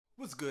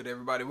What's good,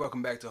 everybody?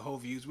 Welcome back to Whole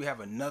Views. We have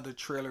another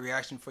trailer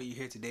reaction for you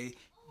here today.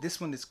 This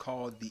one is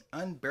called The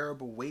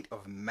Unbearable Weight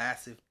of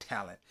Massive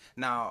Talent.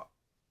 Now,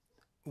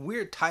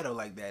 weird title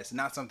like that, it's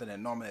not something that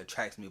normally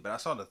attracts me, but I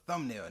saw the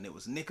thumbnail and it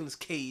was Nicolas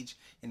Cage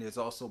and there's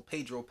also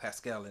Pedro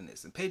Pascal in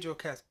this. And Pedro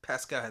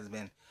Pascal has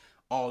been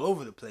all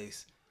over the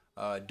place,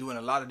 doing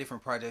a lot of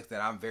different projects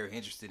that I'm very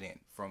interested in,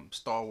 from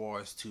Star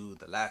Wars to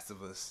The Last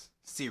of Us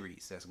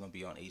series that's going to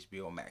be on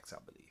HBO Max, I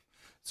believe.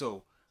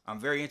 So I'm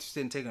very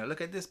interested in taking a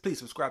look at this. Please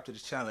subscribe to the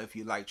channel if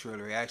you like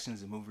trailer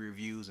reactions and movie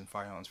reviews and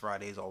Firearms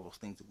Fridays, all those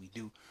things that we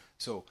do.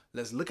 So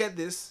let's look at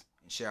this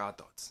and share our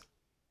thoughts.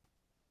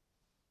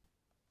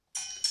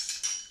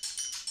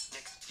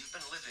 Nick, you've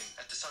been living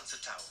at the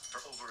Sunset Tower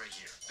for over a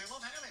year. They love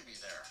having me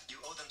there.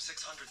 You owe them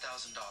 $600,000.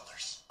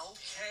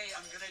 Okay,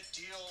 I'm gonna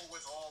deal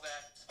with all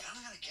that, but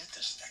I'm gonna get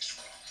this next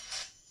role.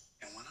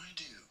 And when I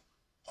do,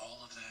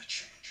 all of that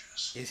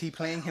changes. Is he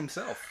playing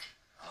himself?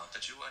 Not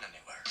that you went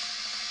anywhere.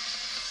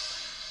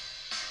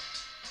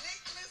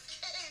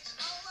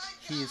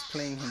 He is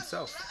playing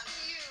himself.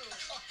 He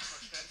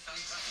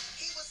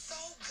was so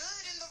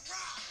good in The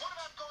Rock. What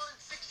about Gone in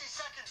 60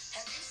 Seconds?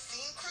 Have you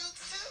seen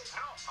Croods 2?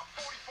 No, I'm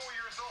 44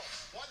 years old.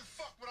 Why the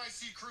fuck would I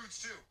see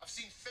Croods 2? I've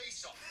seen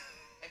Face Off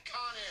and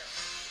Con Air.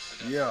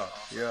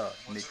 Yeah,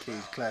 Nick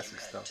Cage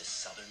classic stuff. To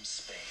southern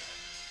Spain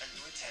and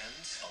you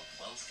attend a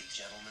wealthy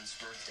gentleman's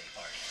birthday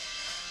party.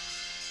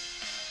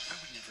 I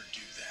would never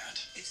do that.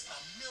 It's $1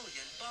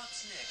 million,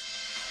 Nick.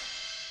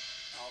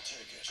 I'll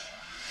take it.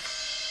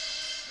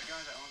 The guy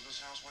that owns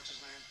this house, what's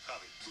his name?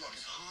 Javi. Look,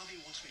 if Javi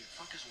wants me to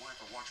fuck his wife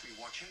or watch me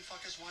watch him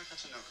fuck his wife,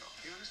 that's a no-go.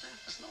 You understand?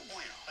 That's no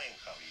bueno. I am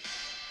Javi.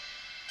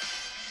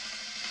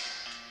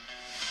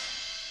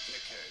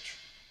 Nick Cage.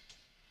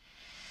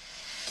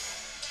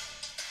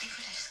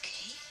 Nicolas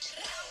Cage?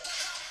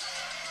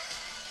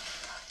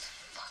 That's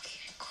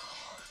fucking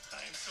cool.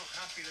 I am so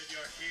happy that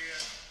you're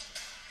here.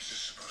 Is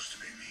this supposed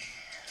to be me?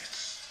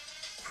 It's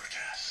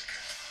grotesque.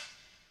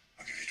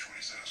 I'll give you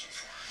 20,000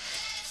 for it.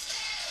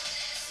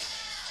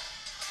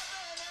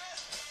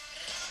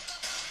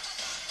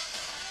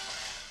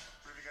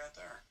 What have you got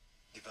there?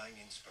 Divine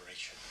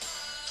inspiration.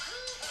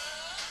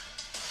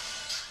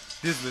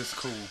 This looks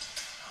cool.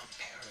 I'm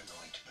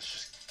paranoid. Let's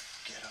just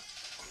get up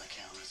on the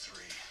count of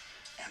 3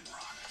 and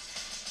run.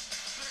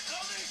 They're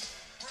coming!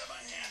 Grab my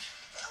hand.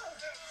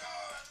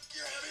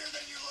 You're heavier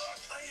than you look.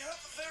 I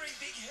have a very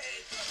big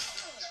head.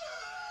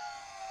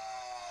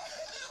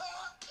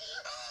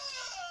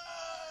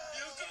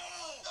 You go!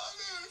 I'll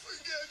never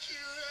forget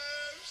you,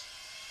 Habs.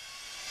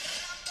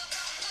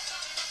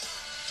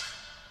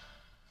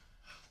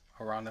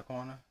 Around the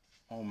corner?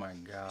 Oh my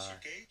god.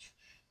 Mr. Cage?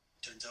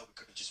 Turns out we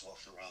could have just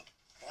walked around.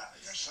 Wow,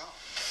 you're so.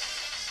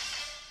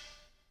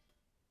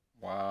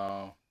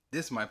 Wow.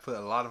 This might put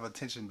a lot of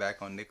attention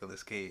back on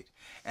Nicolas Cage.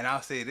 And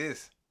I'll say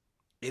this,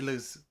 it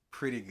looks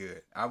pretty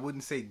good. I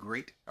wouldn't say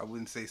great. I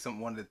wouldn't say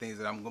one of the things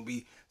that I'm going to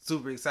be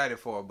super excited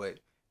for, but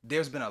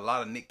there's been a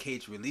lot of Nick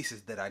Cage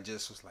releases that I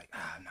just was like,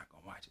 I'm not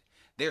going to watch it.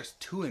 There's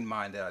 2 in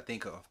mind that I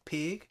think of.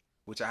 Pig,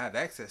 which I have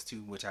access to,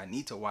 which I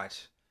need to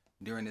watch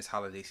during this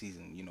holiday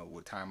season, you know,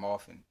 with time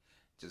off, and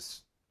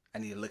just, I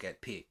need to look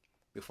at Pig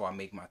before I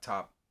make my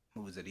top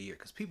movies of the year,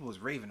 because people was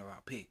raving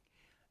about Pig.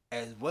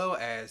 As well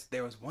as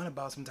there was one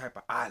about some type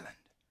of island.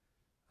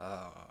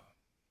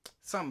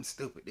 Something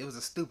stupid. It was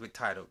a stupid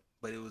title,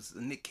 but it was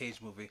a Nick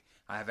Cage movie.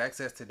 I have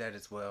access to that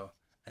as well.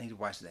 I need to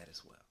watch that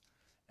as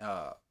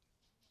well.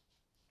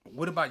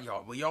 What about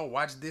y'all? Will y'all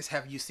watch this?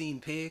 Have you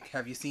seen Pig?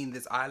 Have you seen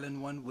this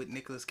island one with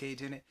Nicolas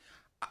Cage in it?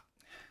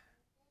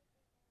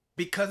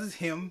 Because it's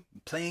him,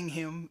 playing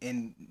him,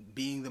 and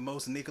being the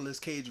most Nicolas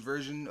Cage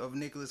version of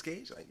Nicolas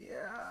Cage, like,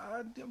 yeah,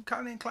 I'm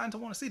kind of inclined to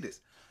want to see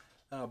this.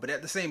 But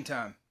at the same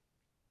time,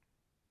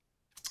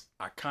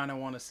 I kind of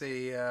want to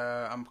say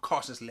I'm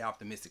cautiously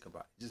optimistic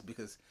about it, just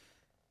because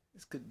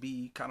this could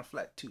be kind of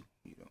flat too.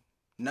 You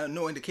know,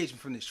 no indication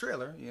from this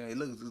trailer. You know, it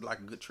looks like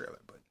a good trailer,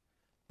 but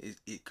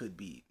it could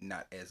be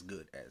not as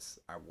good as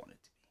I want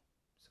it to be.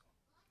 So,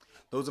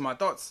 those are my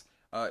thoughts.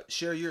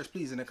 Share yours,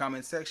 please, in the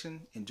comment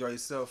section. Enjoy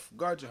yourself.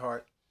 Guard your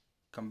heart.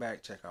 Come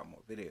back. Check out more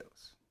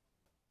videos.